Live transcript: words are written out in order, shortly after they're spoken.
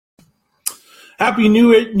Happy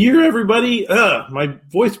New Year, everybody. My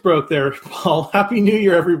voice broke there, Paul. Happy New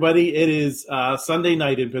Year, everybody. It is Sunday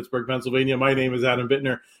night in Pittsburgh, Pennsylvania. My name is Adam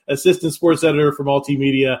Bittner, assistant sports editor for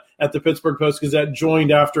multimedia at the Pittsburgh Post-Gazette,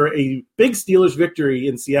 joined after a big Steelers victory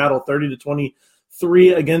in Seattle,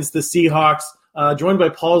 30-23 against the Seahawks. Joined by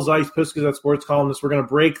Paul Zeiss, Post-Gazette sports columnist. We're going to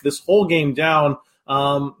break this whole game down.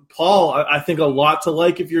 Paul, I think a lot to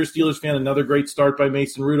like if you're a Steelers fan. Another great start by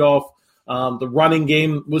Mason Rudolph. The running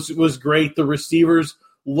game was great. The receivers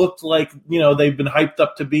looked like, they've been hyped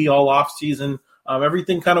up to be all offseason.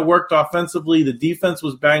 Everything kind of worked offensively. The defense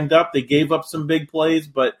was banged up. They gave up some big plays,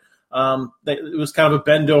 but it was kind of a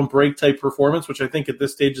bend, don't break type performance, which I think at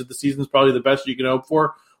this stage of the season is probably the best you can hope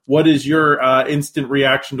for. What is your instant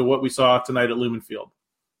reaction to what we saw tonight at Lumen Field?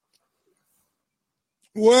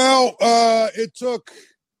 Well, it took,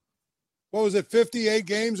 58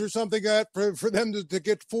 games or something for them to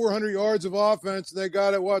get 400 yards of offense. They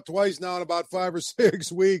got it, twice now in about 5 or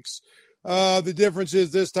 6 weeks. The difference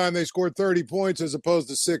is this time they scored 30 points as opposed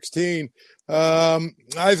to 16.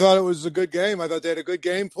 I thought it was a good game. I thought they had a good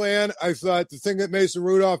game plan. I thought the thing that Mason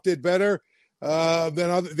Rudolph did better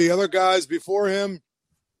than the other guys before him,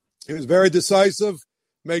 he was very decisive,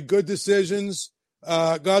 made good decisions,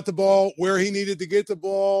 got the ball where he needed to get the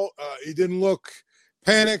ball. He didn't look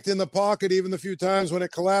panicked in the pocket even the few times when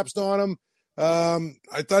it collapsed on him.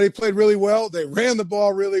 I thought he played really well. They ran the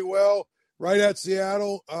ball really well right at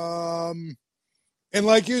Seattle. And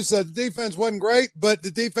like you said, the defense wasn't great, but the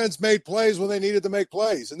defense made plays when they needed to make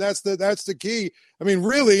plays. And that's the key. I mean,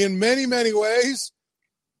 really, in many, many ways,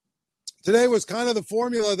 today was kind of the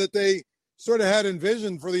formula that they sort of had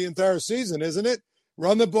envisioned for the entire season, isn't it?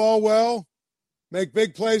 Run the ball well, make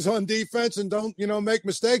big plays on defense, and don't, make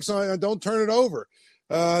mistakes on it, and don't turn it over.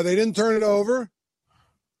 They didn't turn it over.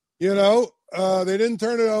 They didn't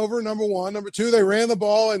turn it over, number one. Number two, they ran the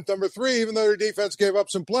ball. And number three, even though their defense gave up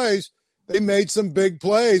some plays, they made some big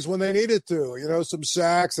plays when they needed to. Some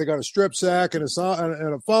sacks. They got a strip sack and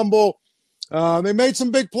a fumble. They made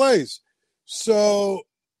some big plays. So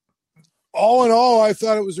all in all, I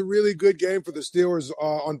thought it was a really good game for the Steelers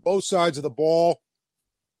on both sides of the ball.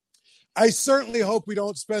 I certainly hope we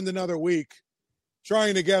don't spend another week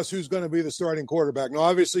trying to guess who's going to be the starting quarterback. Now,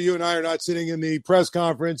 obviously, you and I are not sitting in the press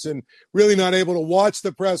conference and really not able to watch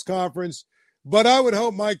the press conference, but I would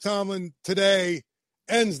hope Mike Tomlin today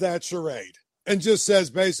ends that charade and just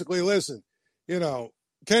says basically, listen,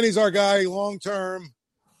 Kenny's our guy long-term,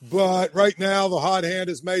 but right now the hot hand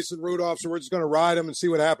is Mason Rudolph, so we're just going to ride him and see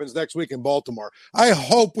what happens next week in Baltimore. I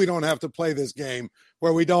hope we don't have to play this game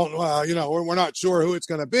where we don't, we're not sure who it's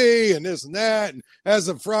going to be and this and that. And as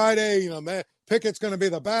of Friday, Pickett's going to be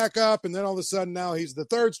the backup, and then all of a sudden now he's the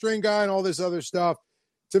third string guy and all this other stuff.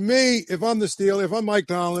 To me, if I'm the Steelers, if I'm Mike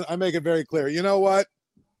Tomlin, I make it very clear. You know what?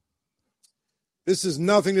 This has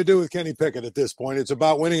nothing to do with Kenny Pickett at this point. It's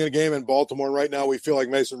about winning a game in Baltimore. Right now, we feel like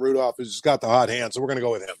Mason Rudolph has just got the hot hand, so we're going to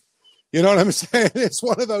go with him. You know what I'm saying? It's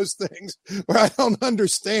one of those things where I don't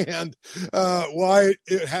understand why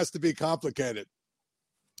it has to be complicated.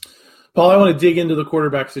 Paul, I want to dig into the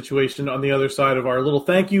quarterback situation on the other side of our little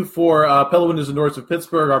thank you for Pella Windows and Doors of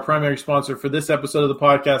Pittsburgh, our primary sponsor for this episode of the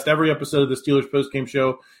podcast, every episode of the Steelers postgame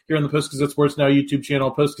show here on the Post-Gazette Sports Now YouTube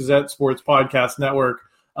channel, Post-Gazette Sports Podcast Network,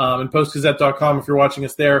 and postgazette.com if you're watching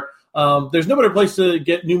us there. There's no better place to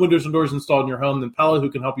get new windows and doors installed in your home than Pella,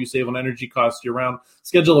 who can help you save on energy costs year-round.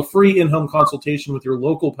 Schedule a free in-home consultation with your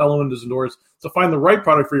local Pella Windows and Doors to find the right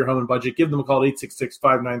product for your home and budget. Give them a call at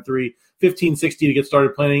 866-593-1560 to get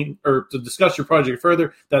started planning or to discuss your project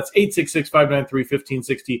further. That's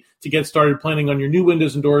 866-593-1560 to get started planning on your new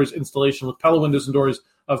windows and doors installation with Pella Windows and Doors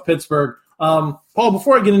of Pittsburgh. Paul,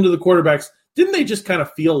 before I get into the quarterbacks, didn't they just kind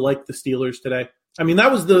of feel like the Steelers today? I mean,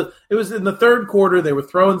 it was in the third quarter. They were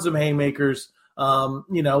throwing some haymakers.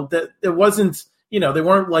 That it wasn't, they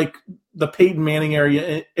weren't like the Peyton Manning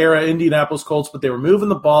era Indianapolis Colts, but they were moving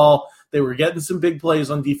the ball. They were getting some big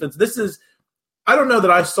plays on defense. I don't know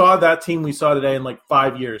that I saw that team we saw today in like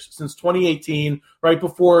 5 years, since 2018, right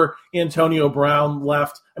before Antonio Brown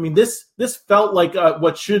left. I mean, this felt like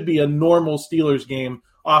what should be a normal Steelers game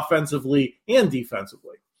offensively and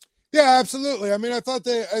defensively. Yeah, absolutely. I mean, I thought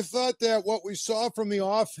that what we saw from the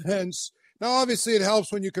offense, now obviously it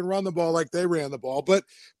helps when you can run the ball like they ran the ball, but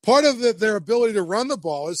part of their ability to run the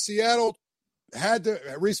ball is Seattle had to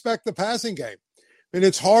respect the passing game. I mean,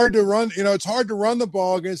 it's hard to run the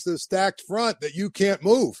ball against a stacked front that you can't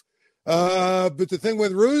move. But the thing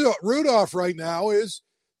with Rudolph right now is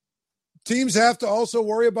teams have to also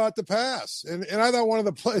worry about the pass. And I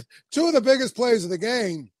thought two of the biggest plays of the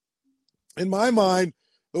game, in my mind,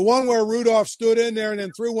 the one where Rudolph stood in there and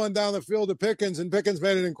then threw one down the field to Pickens, and Pickens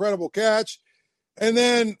made an incredible catch. And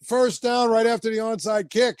then first down right after the onside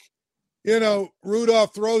kick,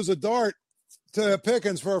 Rudolph throws a dart to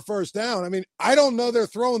Pickens for a first down. I mean, I don't know they're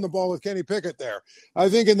throwing the ball with Kenny Pickett there. I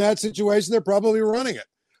think in that situation, they're probably running it.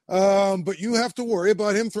 But you have to worry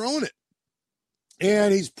about him throwing it.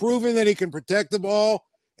 And he's proven that he can protect the ball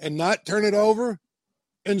and not turn it over.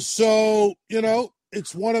 And so,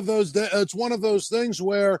 it's one of those things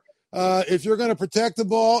where if you're going to protect the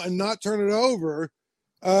ball and not turn it over,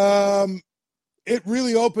 it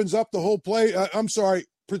really opens up the whole play.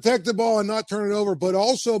 Protect the ball and not turn it over, but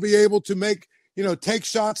also be able to make, take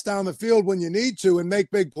shots down the field when you need to and make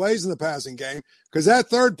big plays in the passing game, because that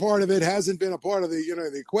third part of it hasn't been a part of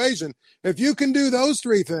the equation. If you can do those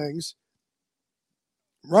three things,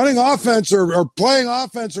 running offense or playing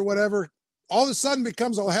offense or whatever, all of a sudden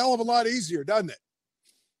becomes a hell of a lot easier, doesn't it?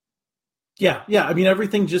 Yeah. I mean,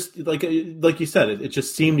 everything just like you said, it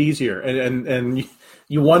just seemed easier, and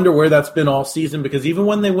you wonder where that's been all season, because even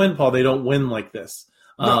when they win, Paul, they don't win like this.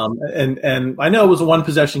 No. And I know it was a one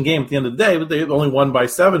possession game at the end of the day, but they only won by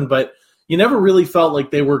 7. But you never really felt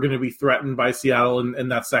like they were going to be threatened by Seattle in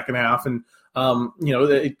that second half, and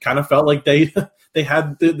it kind of felt like they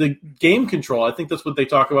had the game control. I think that's what they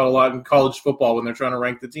talk about a lot in college football when they're trying to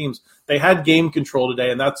rank the teams. They had game control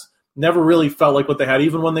today, and that's never really felt like what they had,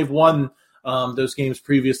 even when they've won those games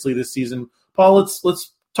previously this season. Paul,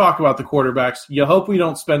 let's talk about the quarterbacks. You hope we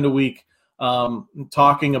don't spend a week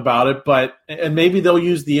talking about it, and maybe they'll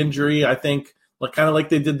use the injury, I think, kind of like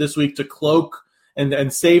they did this week, to cloak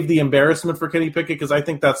and save the embarrassment for Kenny Pickett, because I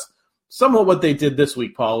think that's somewhat what they did this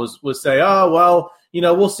week, Paul, was say, oh, well,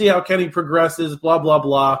 we'll see how Kenny progresses, blah, blah,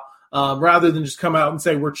 blah, rather than just come out and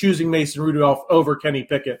say we're choosing Mason Rudolph over Kenny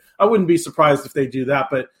Pickett. I wouldn't be surprised if they do that,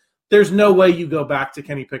 but there's no way you go back to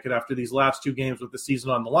Kenny Pickett after these last 2 games with the season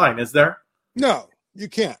on the line, is there? No, you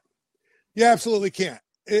can't. You absolutely can't.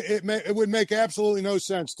 It would make absolutely no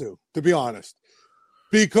sense to be honest,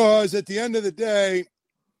 because at the end of the day,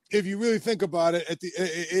 if you really think about it,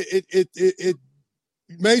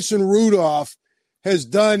 Mason Rudolph has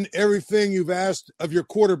done everything you've asked of your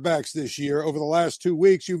quarterbacks this year over the last 2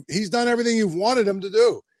 weeks. He's done everything you've wanted him to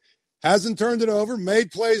do. Hasn't turned it over,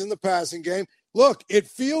 made plays in the passing game. Look, it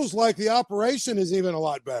feels like the operation is even a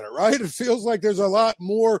lot better, right? It feels like there's a lot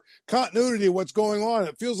more continuity of what's going on.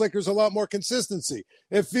 It feels like there's a lot more consistency.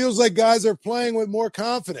 It feels like guys are playing with more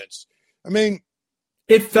confidence. I mean,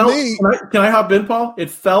 it felt – can I hop in, Paul? It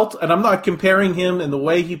felt – and I'm not comparing him and the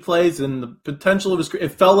way he plays and the potential of his –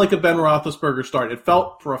 it felt like a Ben Roethlisberger start. It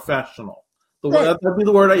felt professional. That'd be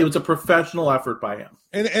the word. It was a professional effort by him.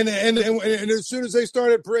 And as soon as they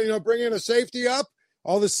started bringing a safety up,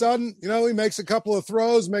 all of a sudden, he makes a couple of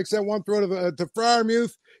throws, makes that one throw to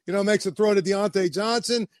Freiermuth, makes a throw to Deontay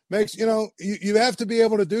Johnson, you have to be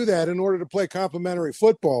able to do that in order to play complementary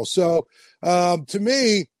football. So to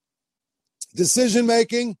me,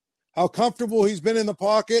 decision-making, how comfortable he's been in the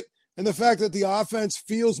pocket, and the fact that the offense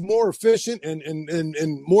feels more efficient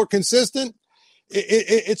and more consistent,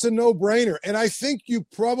 it's a no-brainer. And I think you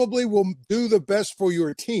probably will do the best for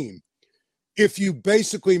your team if you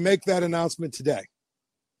basically make that announcement today.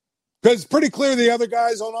 Because it's pretty clear the other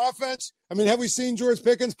guys on offense. I mean, have we seen George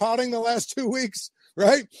Pickens pouting the last 2 weeks,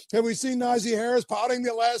 right? Have we seen Najee Harris pouting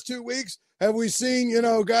the last 2 weeks? Have we seen,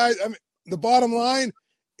 guys? I mean, the bottom line,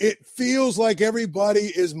 it feels like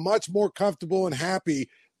everybody is much more comfortable and happy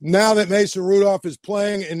now that Mason Rudolph is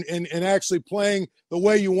playing and actually playing the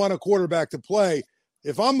way you want a quarterback to play.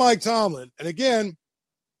 If I'm Mike Tomlin, and again,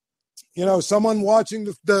 someone watching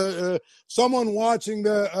the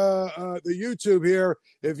YouTube here,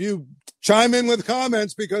 if you chime in with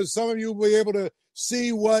comments, because some of you will be able to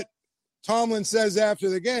see what Tomlin says after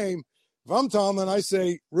the game. If I'm Tomlin, I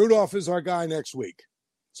say Rudolph is our guy next week.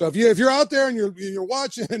 So if you're out there and you're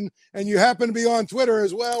watching and you happen to be on Twitter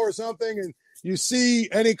as well or something, and you see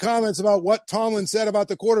any comments about what Tomlin said about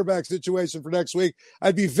the quarterback situation for next week,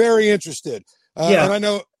 I'd be very interested.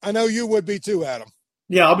 And I know you would be too, Adam.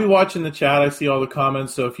 Yeah, I'll be watching the chat. I see all the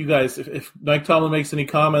comments. So if you guys, if Mike Tomlin makes any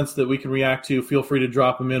comments that we can react to, feel free to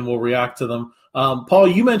drop them in. We'll react to them. Paul,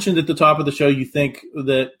 you mentioned at the top of the show you think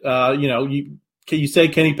that, you say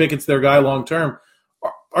Kenny Pickett's their guy long term.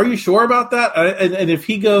 Are you sure about that? And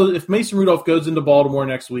if Mason Rudolph goes into Baltimore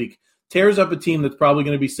next week, tears up a team that's probably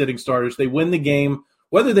going to be sitting starters, they win the game,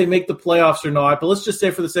 whether they make the playoffs or not, but let's just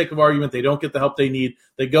say for the sake of argument, they don't get the help they need.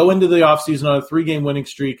 They go into the offseason on a 3-game winning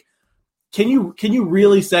streak. Can you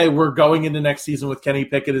really say we're going into next season with Kenny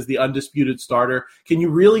Pickett as the undisputed starter? Can you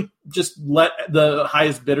really just let the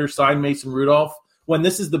highest bidder sign Mason Rudolph when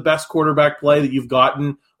this is the best quarterback play that you've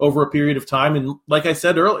gotten over a period of time? And like I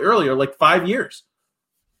said earlier, like 5 years.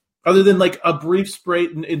 other than like a brief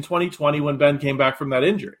spurt in 2020 when Ben came back from that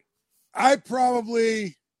injury. Let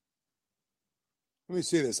me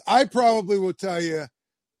see this. I probably will tell you,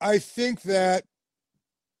 I think that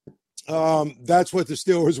that's what the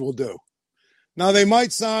Steelers will do. Now, they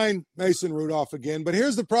might sign Mason Rudolph again, but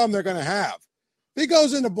here's the problem they're going to have. If he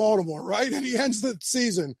goes into Baltimore, right, and he ends the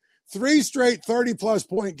season 3 straight 30-plus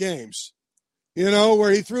point games,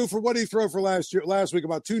 where he threw for what he threw for last week,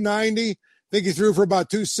 about 290. I think he threw for about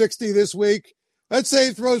 260 this week. Let's say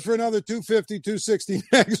he throws for another 250, 260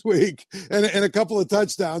 next week and a couple of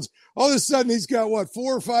touchdowns. All of a sudden, he's got, 4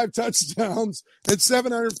 or 5 touchdowns and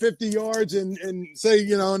 750 yards and say,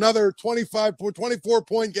 another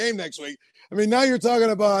 24-point game next week. I mean, now you're talking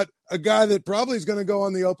about a guy that probably is going to go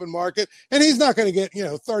on the open market, and he's not going to get,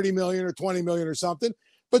 $30 million or $20 million or something.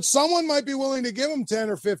 But someone might be willing to give him $10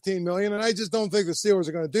 or $15 million, and I just don't think the Steelers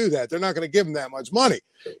are going to do that. They're not going to give him that much money.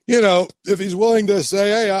 If he's willing to say,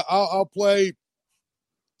 hey, I'll play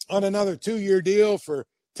on another 2-year deal for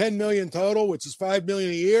 $10 million total, which is $5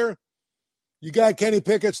 million a year. You got Kenny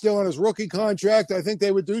Pickett still on his rookie contract. I think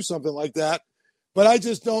they would do something like that. But I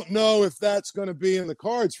just don't know if that's going to be in the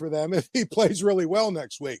cards for them if he plays really well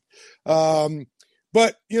next week.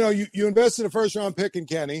 But, you invested a first-round pick in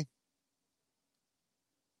Kenny.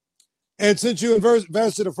 And since you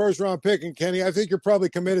invested a first-round pick in Kenny, I think you're probably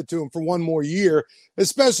committed to him for one more year,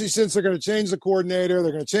 especially since they're going to change the coordinator.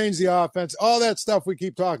 They're going to change the offense. All that stuff we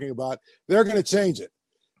keep talking about, they're going to change it.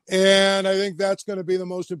 And I think that's going to be the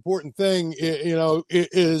most important thing,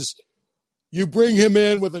 is you bring him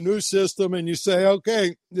in with a new system and you say,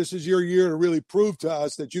 okay, this is your year to really prove to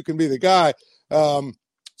us that you can be the guy.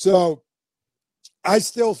 So I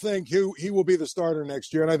still think he will be the starter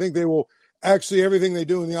next year. And I think they will actually, everything they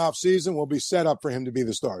do in the offseason will be set up for him to be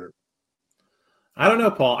the starter. I don't know,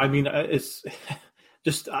 Paul. I mean, it's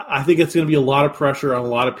just, I think it's going to be a lot of pressure on a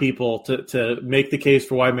lot of people to make the case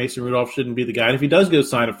for why Mason Rudolph shouldn't be the guy. And if he does go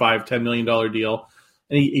sign a $5-10 million deal,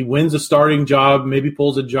 and he wins a starting job, maybe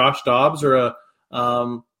pulls a Josh Dobbs or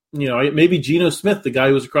maybe Geno Smith, the guy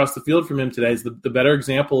who was across the field from him today, is the better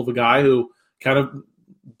example of a guy who kind of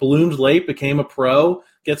bloomed late, became a pro,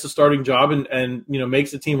 gets a starting job, and makes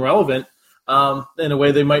the team relevant in a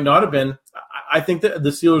way they might not have been. I think that the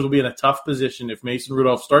Steelers will be in a tough position if Mason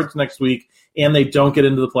Rudolph starts next week and they don't get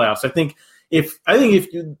into the playoffs. I think if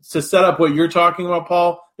to set up what you're talking about,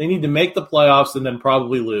 Paul, they need to make the playoffs and then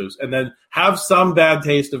probably lose, and then have some bad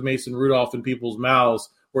taste of Mason Rudolph in people's mouths,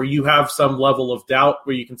 where you have some level of doubt,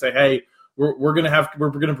 where you can say, "Hey, we're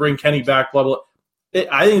gonna bring Kenny back." Blah blah.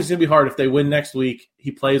 I think it's gonna be hard if they win next week,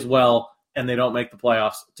 he plays well, and they don't make the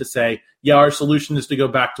playoffs, to say, "Yeah, our solution is to go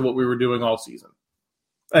back to what we were doing all season,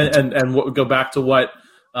 and go back to what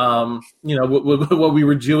what we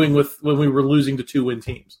were doing when we were losing to 2-win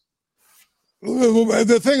teams."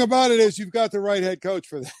 The thing about it is you've got the right head coach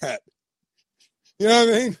for that. You know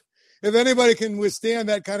what I mean? If anybody can withstand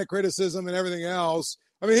that kind of criticism and everything else,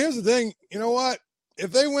 I mean, here's the thing. You know what?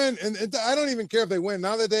 If they win, and I don't even care if they win,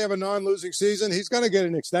 now that they have a non-losing season, he's going to get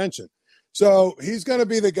an extension. So he's going to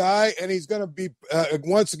be the guy, and he's going to be,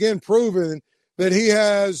 once again, proven that he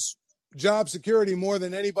has job security more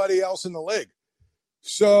than anybody else in the league.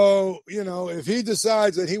 So, if he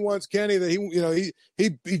decides that he wants Kenny, that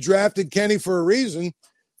he drafted Kenny for a reason,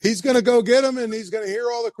 he's going to go get him, and he's going to hear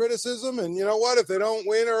all the criticism. And you know what? If they don't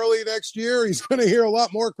win early next year, he's going to hear a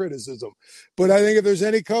lot more criticism. But I think if there's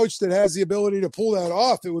any coach that has the ability to pull that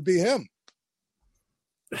off, it would be him.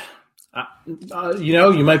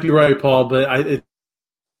 You might be right, Paul, but it's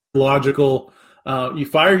logical. You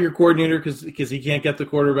fire your coordinator because he can't get the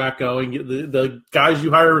quarterback going. The guys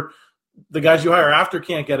you hire after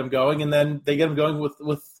can't get him going, and then they get him going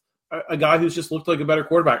with a guy who's just looked like a better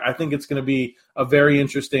quarterback. I think it's going to be a very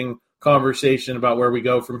interesting conversation about where we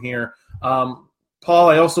go from here. Paul,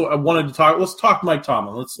 I wanted to talk. Let's talk Mike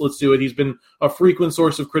Tomlin. Let's do it. He's been a frequent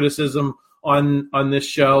source of criticism on this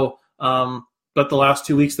show, but the last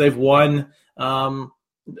 2 weeks they've won.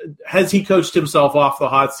 Has he coached himself off the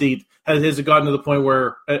hot seat? Has it gotten to the point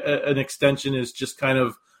where an extension is just kind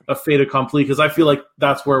of a fait accompli? Because I feel like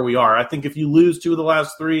that's where we are. I think if you lose 2 of the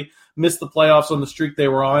last 3, miss the playoffs on the streak they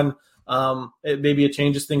were on, maybe it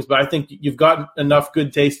changes things. But I think you've gotten enough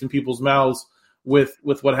good taste in people's mouths with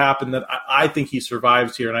what happened that I think he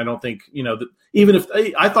survives here. And I don't think, that even if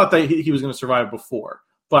I thought that he was going to survive before,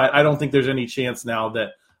 but I don't think there's any chance now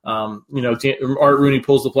that, Art Rooney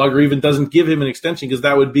pulls the plug or even doesn't give him an extension, because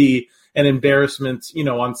that would be an embarrassment,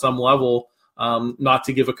 on some level, not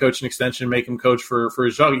to give a coach an extension and make him coach for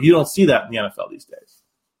his job. You don't see that in the NFL these days.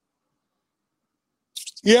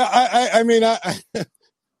 Yeah,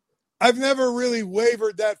 I've never really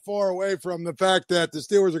wavered that far away from the fact that the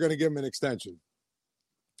Steelers are going to give him an extension.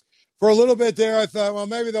 For a little bit there, I thought, well,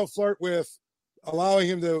 maybe they'll flirt with allowing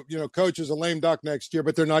him to, coach as a lame duck next year,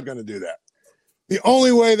 but they're not going to do that. The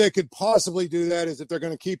only way they could possibly do that is if they're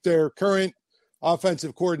going to keep their current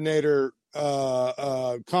offensive coordinator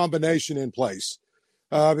combination in place.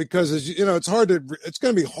 Because, as it's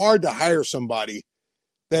going to be hard to hire somebody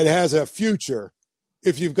that has a future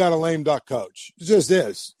if you've got a lame duck coach. It just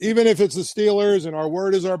is. Even if it's the Steelers and our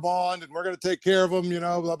word is our bond and we're going to take care of them,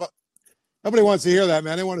 blah, blah. Nobody wants to hear that,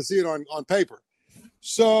 man. They want to see it on paper.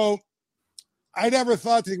 So I never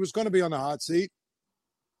thought that he was going to be on the hot seat.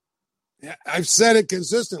 I've said it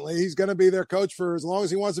consistently. He's going to be their coach for as long as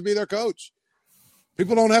he wants to be their coach.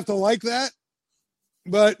 People don't have to like that.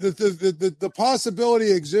 But the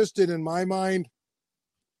possibility existed in my mind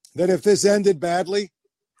that if this ended badly,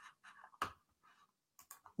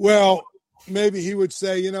 well, maybe he would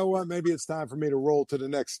say, you know what, maybe it's time for me to roll to the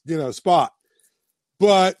next, spot.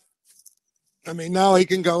 But, I mean, now he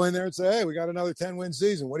can go in there and say, hey, we got another 10-win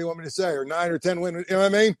season. What do you want me to say? Or 9 or 10 win. You know what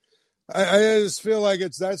I mean? I just feel like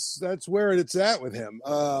that's where it's at with him.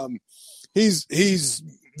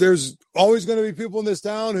 There's always going to be people in this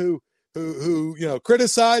town who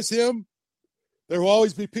criticize him. There will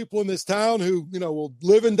always be people in this town who, will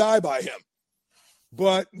live and die by him.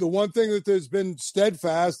 But the one thing that has been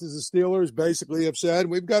steadfast is the Steelers basically have said,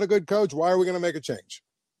 we've got a good coach. Why are we going to make a change?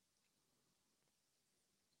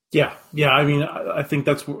 Yeah. I mean, I think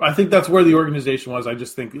that's where the organization was. I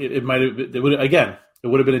just think it might have. It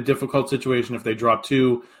would have been a difficult situation if they dropped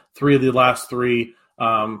 2, 3 of the last 3,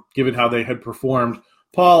 given how they had performed.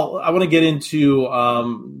 Paul, I want to get into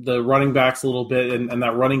the running backs a little bit and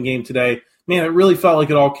that running game today. Man, it really felt like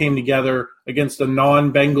it all came together against a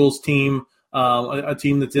non-Bengals team, a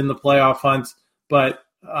team that's in the playoff hunt. But,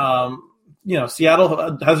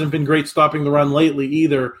 Seattle hasn't been great stopping the run lately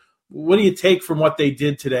either. What do you take from what they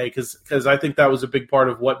did today? Because I think that was a big part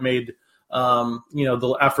of what made,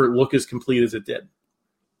 the effort look as complete as it did.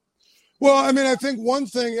 Well, I mean, I think one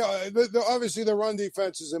thing, obviously the run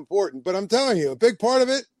defense is important, but I'm telling you, a big part of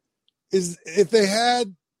it is if they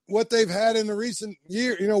had what they've had in the recent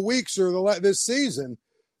weeks or this season,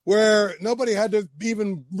 where nobody had to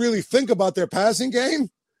even really think about their passing game.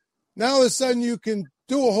 Now all of a sudden you can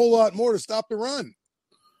do a whole lot more to stop the run.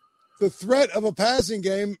 The threat of a passing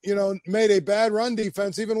game, made a bad run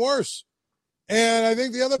defense even worse. And I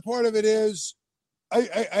think the other part of it is,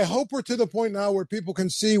 I hope we're to the point now where people can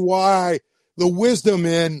see why the wisdom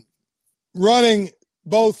in running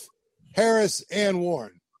both Harris and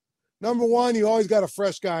Warren. Number one, you always got a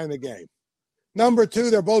fresh guy in the game. Number two,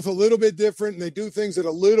 they're both a little bit different, and they do things at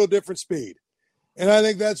a little different speed. And I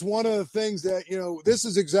think that's one of the things that, this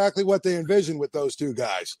is exactly what they envisioned with those two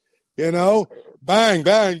guys. Bang,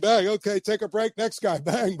 bang, bang. Okay, take a break. Next guy.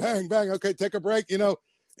 Bang, bang, bang. Okay, take a break,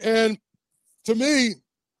 And to me,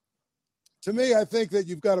 I think that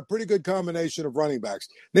you've got a pretty good combination of running backs.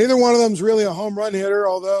 Neither one of them is really a home run hitter,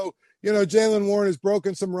 although, Jaylen Warren has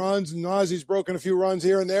broken some runs and Najee's broken a few runs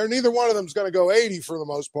here and there. Neither one of them is going to go 80 for the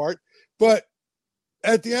most part. But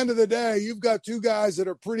at the end of the day, you've got two guys that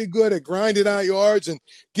are pretty good at grinding out yards and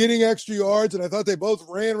getting extra yards, and I thought they both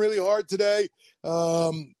ran really hard today.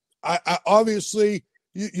 I obviously,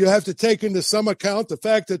 you have to take into some account the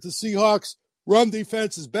fact that the Seahawks run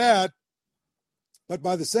defense is bad. But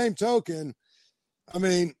by the same token, I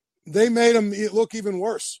mean, they made them look even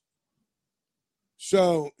worse.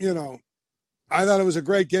 So, I thought it was a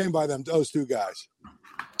great game by those two guys.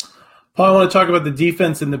 Paul, I want to talk about the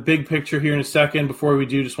defense and the big picture here in a second. Before we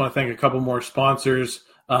do, just want to thank a couple more sponsors.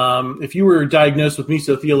 If you were diagnosed with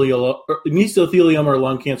mesothelioma or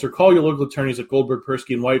lung cancer, call your local attorneys at Goldberg,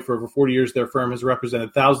 Persky & White. For over 40 years, their firm has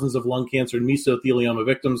represented thousands of lung cancer and mesothelioma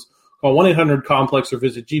victims. Call 1-800-COMPLEX or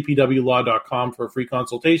visit gpwlaw.com for a free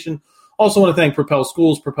consultation. Also want to thank Propel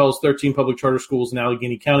Schools. Propel's 13 public charter schools in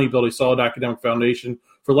Allegheny County build a solid academic foundation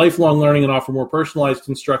for lifelong learning and offer more personalized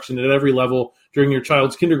instruction at every level during your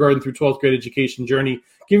child's kindergarten through 12th grade education journey.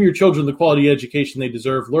 Give your children the quality education they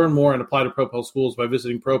deserve. Learn more and apply to Propel Schools by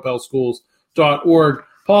visiting propelschools.org.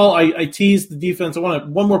 Paul, I teased the defense. I want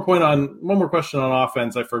one more question on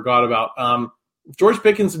offense I forgot about. George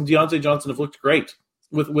Pickens and Deontay Johnson have looked great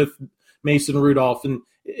with Mason Rudolph. And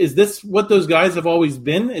is this what those guys have always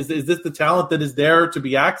been? Is this the talent that is there to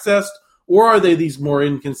be accessed? Or are they these more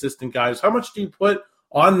inconsistent guys? How much do you put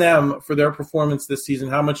on them for their performance this season?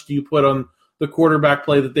 How much do you put on the quarterback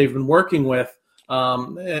play that they've been working with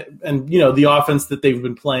and the offense that they've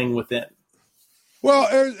been playing within? Well,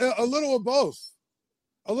 a little of both.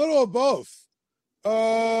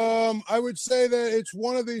 I would say that it's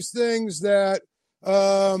one of these things that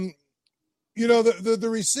the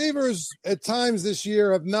receivers at times this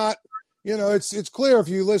year have not, it's clear if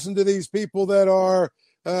you listen to these people that are,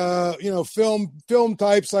 film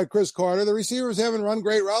types like Chris Carter, the receivers haven't run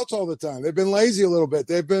great routes all the time. They've been lazy a little bit.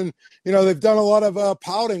 They've been, they've done a lot of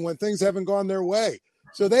pouting when things haven't gone their way.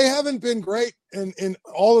 So they haven't been great in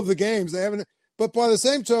all of the games. They haven't, but by the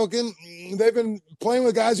same token, they've been playing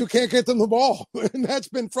with guys who can't get them the ball, and that's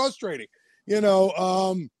been frustrating.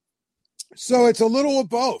 So it's a little of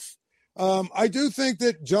both. I do think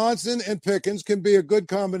that Johnson and Pickens can be a good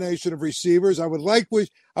combination of receivers. I would like it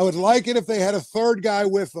if they had a third guy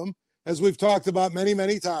with them, as we've talked about many,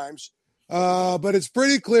 many times. But it's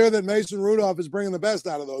pretty clear that Mason Rudolph is bringing the best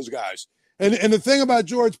out of those guys. And the thing about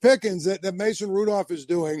George Pickens that Mason Rudolph is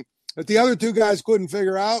doing that the other two guys couldn't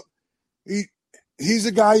figure out, he's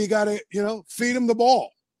a guy you got to, feed him the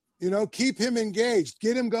ball, keep him engaged,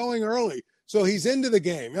 get him going early. So he's into the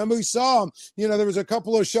game. I mean, we saw him, there was a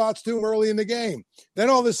couple of shots to him early in the game. Then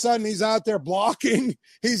all of a sudden he's out there blocking.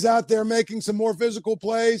 He's out there making some more physical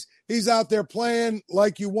plays. He's out there playing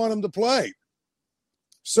like you want him to play.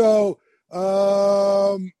 So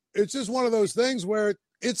it's just one of those things where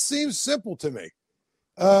it seems simple to me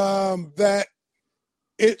that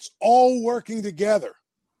it's all working together.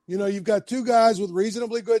 You've got two guys with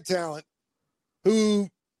reasonably good talent who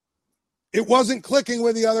it wasn't clicking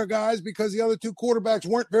with the other guys because the other two quarterbacks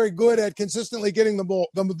weren't very good at consistently getting the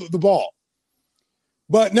ball.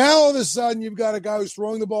 But now all of a sudden you've got a guy who's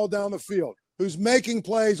throwing the ball down the field, who's making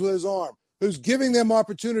plays with his arm, who's giving them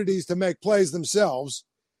opportunities to make plays themselves.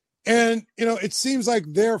 And, it seems like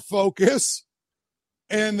their focus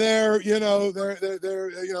and their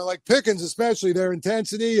like Pickens, especially their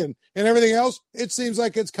intensity and everything else, it seems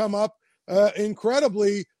like it's come up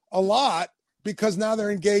incredibly a lot because now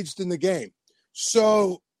they're engaged in the game.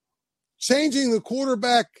 So changing the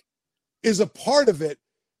quarterback is a part of it,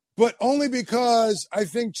 but only because I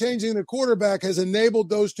think changing the quarterback has enabled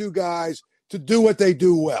those two guys to do what they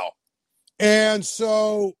do well. And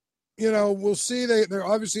so, we'll see. They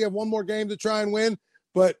obviously have one more game to try and win,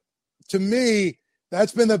 but to me,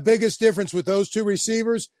 that's been the biggest difference with those two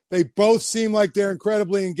receivers. They both seem like they're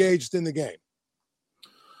incredibly engaged in the game.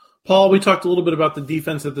 Paul, we talked a little bit about the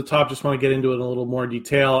defense at the top. Just want to get into it in a little more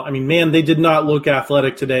detail. I mean, man, they did not look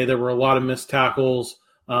athletic today. There were a lot of missed tackles.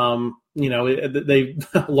 They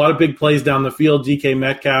a lot of big plays down the field. DK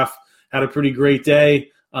Metcalf had a pretty great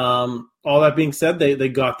day. All that being said, they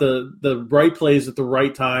got the right plays at the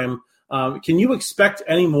right time. Can you expect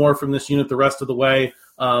any more from this unit the rest of the way?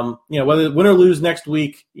 Whether win or lose next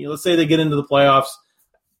week, let's say they get into the playoffs.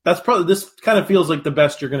 This kind of feels like the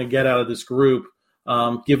best you're going to get out of this group.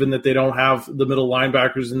 Given that they don't have the middle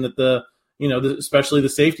linebackers and that especially the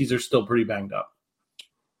safeties are still pretty banged up.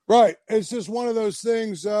 Right. It's just one of those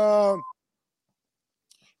things.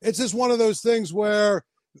 Where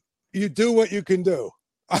you do what you can do.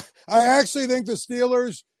 I actually think the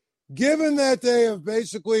Steelers, given that they have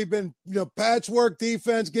basically been, patchwork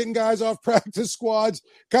defense, getting guys off practice squads,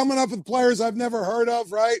 coming up with players I've never heard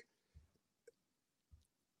of, right?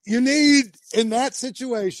 You need, in that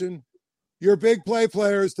situation, your big play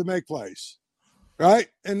players to make plays, right?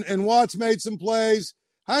 And Watts made some plays.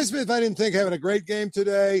 Highsmith, I didn't think having a great game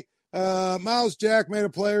today. Miles Jack made a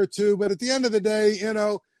play or two, but at the end of the day,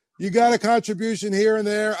 you got a contribution here and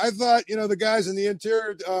there. I thought, the guys in the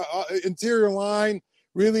interior line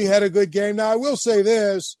really had a good game. Now, I will say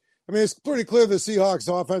this. I mean, it's pretty clear the Seahawks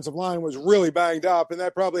offensive line was really banged up, and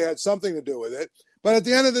that probably had something to do with it. But at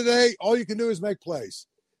the end of the day, all you can do is make plays,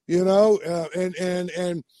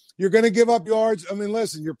 and you're going to give up yards. I mean,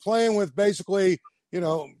 listen, you're playing with basically,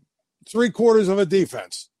 3/4 of a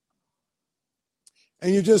defense.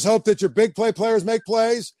 And you just hope that your big play players make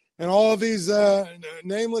plays and all of these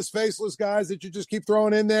nameless, faceless guys that you just keep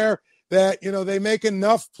throwing in there that, they make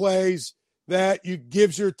enough plays that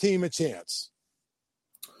gives your team a chance.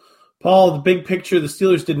 Paul, the big picture, the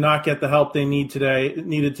Steelers did not get the help they needed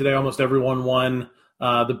today. Almost everyone won.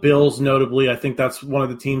 The Bills, notably, I think that's one of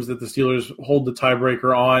the teams that the Steelers hold the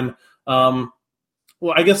tiebreaker on.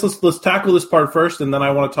 Well, I guess let's tackle this part first, and then I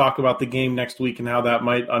want to talk about the game next week and how that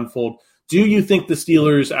might unfold. Do you think the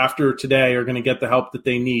Steelers, after today, are going to get the help that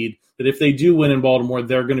they need, that if they do win in Baltimore,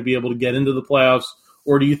 they're going to be able to get into the playoffs?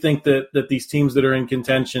 Or do you think that these teams that are in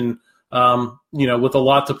contention, with a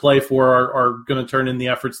lot to play for, are going to turn in the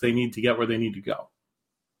efforts they need to get where they need to go?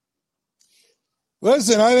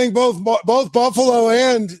 Listen, I think both Buffalo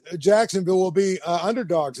and Jacksonville will be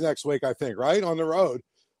underdogs next week, I think, right, on the road.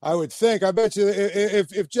 I would think. I bet you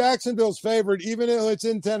if Jacksonville's favored, even if it's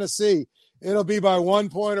in Tennessee, it'll be by 1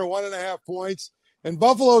 point or 1.5 points. And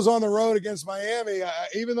Buffalo's on the road against Miami,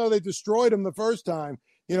 even though they destroyed them the first time.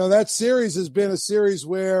 that series has been a series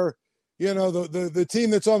where, the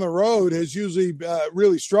team that's on the road has usually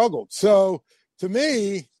really struggled. So to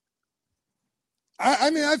me,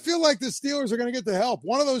 I feel like the Steelers are going to get the help.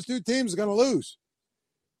 One of those two teams is going to lose.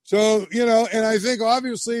 So, and I think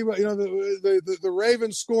obviously, the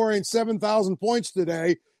Ravens scoring 7,000 points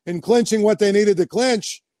today and clinching what they needed to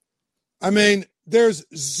clinch. I mean, there's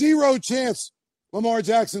zero chance Lamar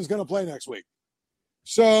Jackson's going to play next week.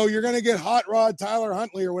 So you're going to get Hot Rod Tyler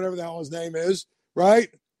Huntley or whatever the hell his name is, right?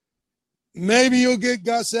 Maybe you'll get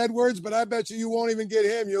Gus Edwards, but I bet you won't even get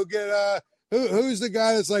him. You'll get who's the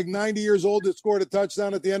guy that's like 90 years old that scored a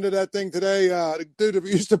touchdown at the end of that thing today? The dude who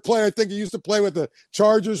used to play, I think he used to play with the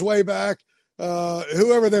Chargers way back.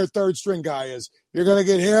 Whoever their third string guy is, you're going to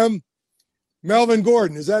get him. Melvin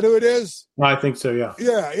Gordon, is that who it is? I think so, yeah.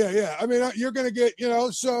 Yeah. I mean, you're going to get,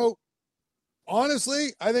 so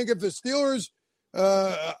honestly, I think if the Steelers,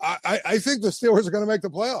 I think the Steelers are going to make the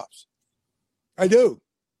playoffs. I do.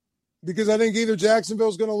 Because I think either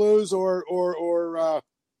Jacksonville's going to lose or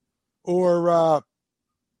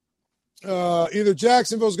either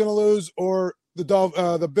Jacksonville's going to lose or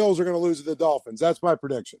the Bills are going to lose to the Dolphins. That's my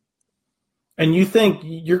prediction. And you think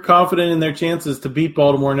you're confident in their chances to beat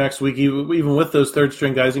Baltimore next week, even with those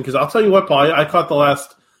third-string guys? Because I'll tell you what, Paul, I caught the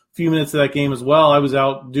last few minutes of that game as well. I was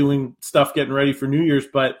out doing stuff getting ready for New Year's,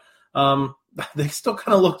 but they still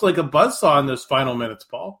kind of looked like a buzzsaw in those final minutes,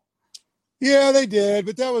 Paul. Yeah, they did,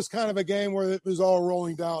 but that was kind of a game where it was all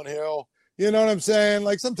rolling downhill. You know what I'm saying?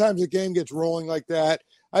 Like sometimes a game gets rolling like that.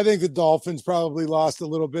 I think the Dolphins probably lost a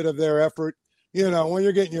little bit of their effort, when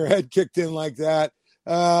you're getting your head kicked in like that.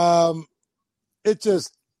 I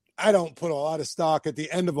don't put a lot of stock at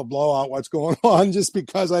the end of a blowout what's going on just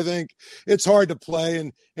because I think it's hard to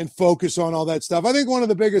play and focus on all that stuff. I think one of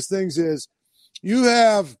the biggest things is you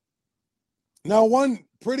have now one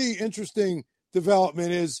pretty interesting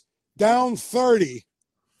development is down 30,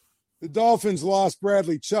 the Dolphins lost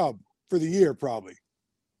Bradley Chubb for the year probably.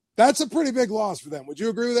 That's a pretty big loss for them. Would you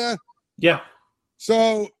agree with that? Yeah.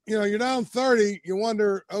 So, you're down 30, you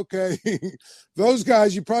wonder, okay, those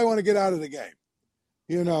guys, you probably want to get out of the game.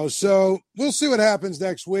 So we'll see what happens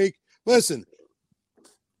next week. Listen,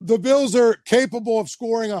 the Bills are capable of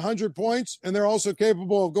scoring 100 points, and they're also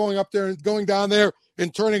capable of going up there and going down there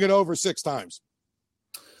and turning it over 6 times.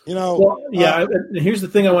 Here's the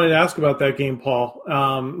thing I wanted to ask about that game, Paul.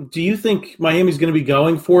 Do you think Miami's going to be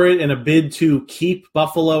going for it in a bid to keep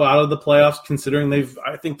Buffalo out of the playoffs, considering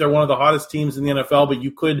I think they're one of the hottest teams in the NFL, but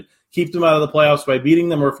you could keep them out of the playoffs by beating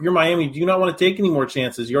them? Or if you're Miami, do you not want to take any more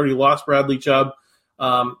chances? You already lost Bradley Chubb.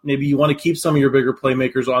 Maybe you want to keep some of your bigger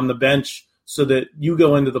playmakers on the bench so that you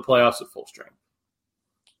go into the playoffs at full strength.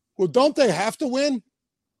 Well, don't they have to win?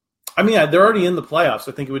 I mean, they're already in the playoffs.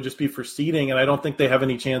 I think it would just be for seeding, and I don't think they have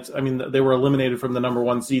any chance. I mean, they were eliminated from the number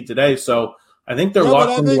 1 seed today, so I think they're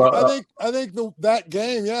locked in. I think that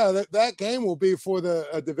game, that game will be for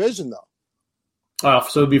the division, though.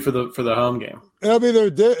 So it'd be for the home game. It'll be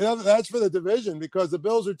that's for the division because the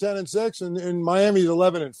Bills are 10-6 and Miami's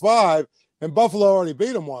 11-5, and Buffalo already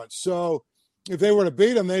beat them once. So if they were to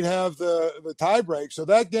beat them, they'd have the tie break. So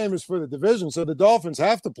that game is for the division. So the Dolphins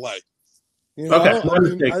have to play. Okay,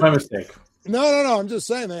 my mistake. No. I'm just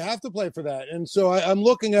saying they have to play for that. And so I'm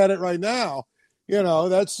looking at it right now.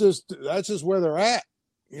 That's just where they're at.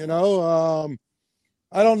 I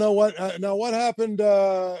don't know what happened.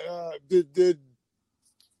 Did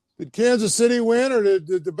Kansas City win or did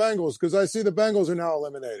the Bengals? Because I see the Bengals are now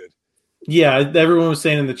eliminated. Yeah, everyone was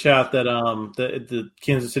saying in the chat that the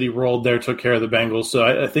Kansas City rolled there, took care of the Bengals. So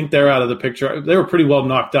I think they're out of the picture. They were pretty well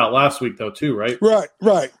knocked out last week, though, too, right?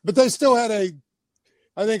 Right. But they still had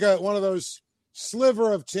one of those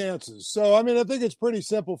sliver of chances. So, I mean, I think it's pretty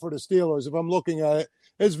simple for the Steelers. If I'm looking at it,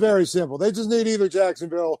 it's very simple. They just need either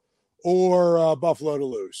Jacksonville or Buffalo to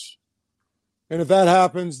lose. And if that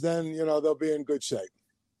happens, then, they'll be in good shape.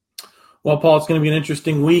 Well, Paul, it's going to be an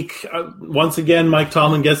interesting week. Once again, Mike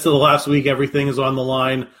Tomlin gets to the last week. Everything is on the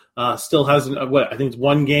line. Still hasn't I think it's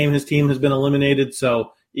one game his team has been eliminated,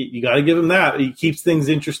 so you got to give him that. He keeps things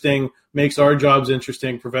interesting, makes our jobs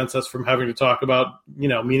interesting, prevents us from having to talk about,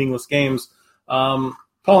 meaningless games. Paul,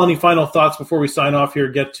 any final thoughts before we sign off here,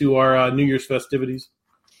 get to our New Year's festivities?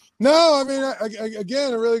 No, I mean,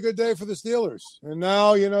 again, a really good day for the Steelers. And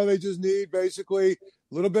now, they just need basically a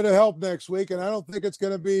little bit of help next week, and I don't think it's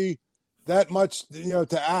going to be that much,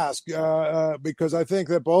 to ask because I think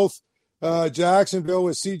that both Jacksonville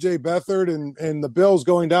with C.J. Beathard and the Bills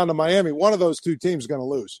going down to Miami, one of those two teams is going to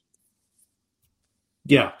lose.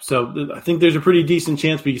 Yeah, so I think there's a pretty decent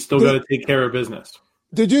chance, but you still got to take care of business.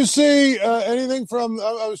 Did you see anything from?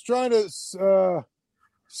 I was trying to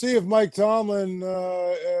see if Mike Tomlin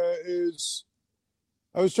is.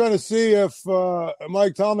 I was trying to see if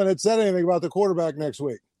Mike Tomlin had said anything about the quarterback next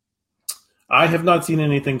week. I have not seen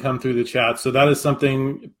anything come through the chat, so that is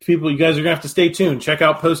something you guys are going to have to stay tuned. Check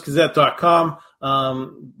out postgazette.com.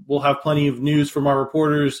 We'll have plenty of news from our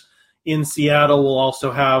reporters in Seattle. We'll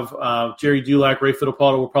also have Jerry Dulac, Ray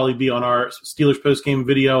Fittipaldo will probably be on our Steelers postgame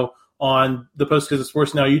video on the Post Gazette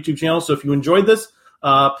Sports Now YouTube channel. So if you enjoyed this,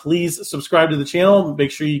 please subscribe to the channel.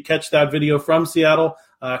 Make sure you catch that video from Seattle,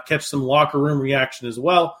 catch some locker room reaction as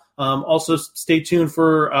well. Also, stay tuned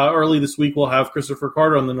for early this week. We'll have Christopher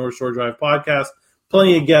Carter on the North Shore Drive podcast.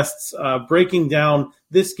 Plenty of guests breaking down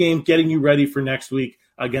this game, getting you ready for next week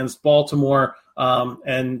against Baltimore.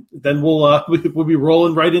 And then we'll be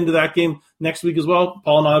rolling right into that game next week as well.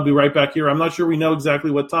 Paul and I will be right back here. I'm not sure we know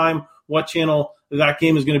exactly what time, what channel that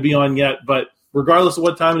game is going to be on yet, but regardless of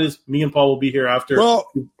what time it is, me and Paul will be here after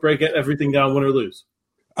we break everything down, win or lose.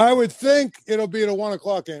 I would think it'll be at a 1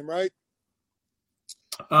 o'clock game, right?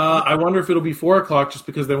 I wonder if it'll be 4 o'clock just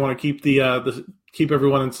because they want to keep keep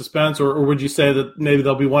everyone in suspense, or would you say that maybe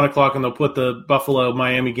they'll be 1 o'clock and they'll put the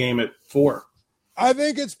Buffalo-Miami game at 4? I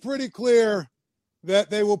think it's pretty clear that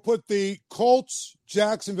they will put the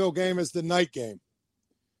Colts-Jacksonville game as the night game.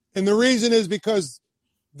 And the reason is because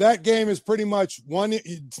that game is pretty much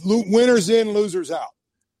winners in, losers out,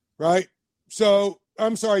 right? So,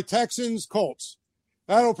 I'm sorry, Texans-Colts.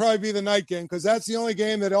 That'll probably be the night game because that's the only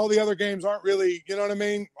game that all the other games aren't really,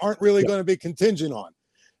 aren't really going to be contingent on.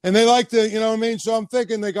 And they like to, So I'm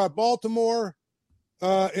thinking they got Baltimore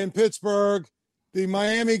in Pittsburgh. The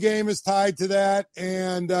Miami game is tied to that,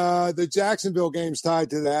 and the Jacksonville game's tied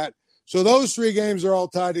to that. So those three games are all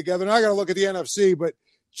tied together. And I got to look at the NFC, but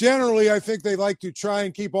generally I think they like to try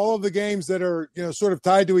and keep all of the games that are, sort of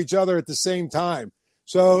tied to each other at the same time.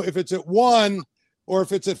 So if it's at 1 – or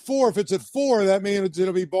if it's at 4, that means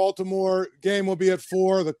it'll be Baltimore game will be at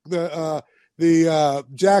 4. The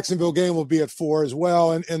Jacksonville game will be at 4 as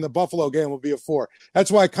well, and the Buffalo game will be at 4. That's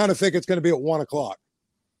why I kind of think it's going to be at 1 o'clock.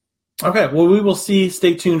 Okay, well, we will see.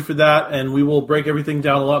 Stay tuned for that, and we will break everything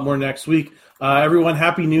down a lot more next week. Everyone,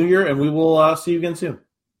 Happy New Year, and we will see you again soon.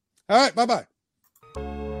 All right, bye-bye.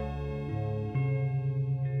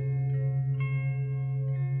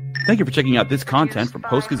 Thank you for checking out this content from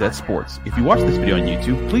Post Gazette Sports. If you watch this video on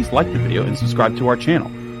YouTube, please like the video and subscribe to our channel.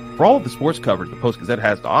 For all of the sports coverage the Post Gazette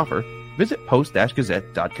has to offer, visit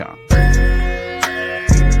post-gazette.com.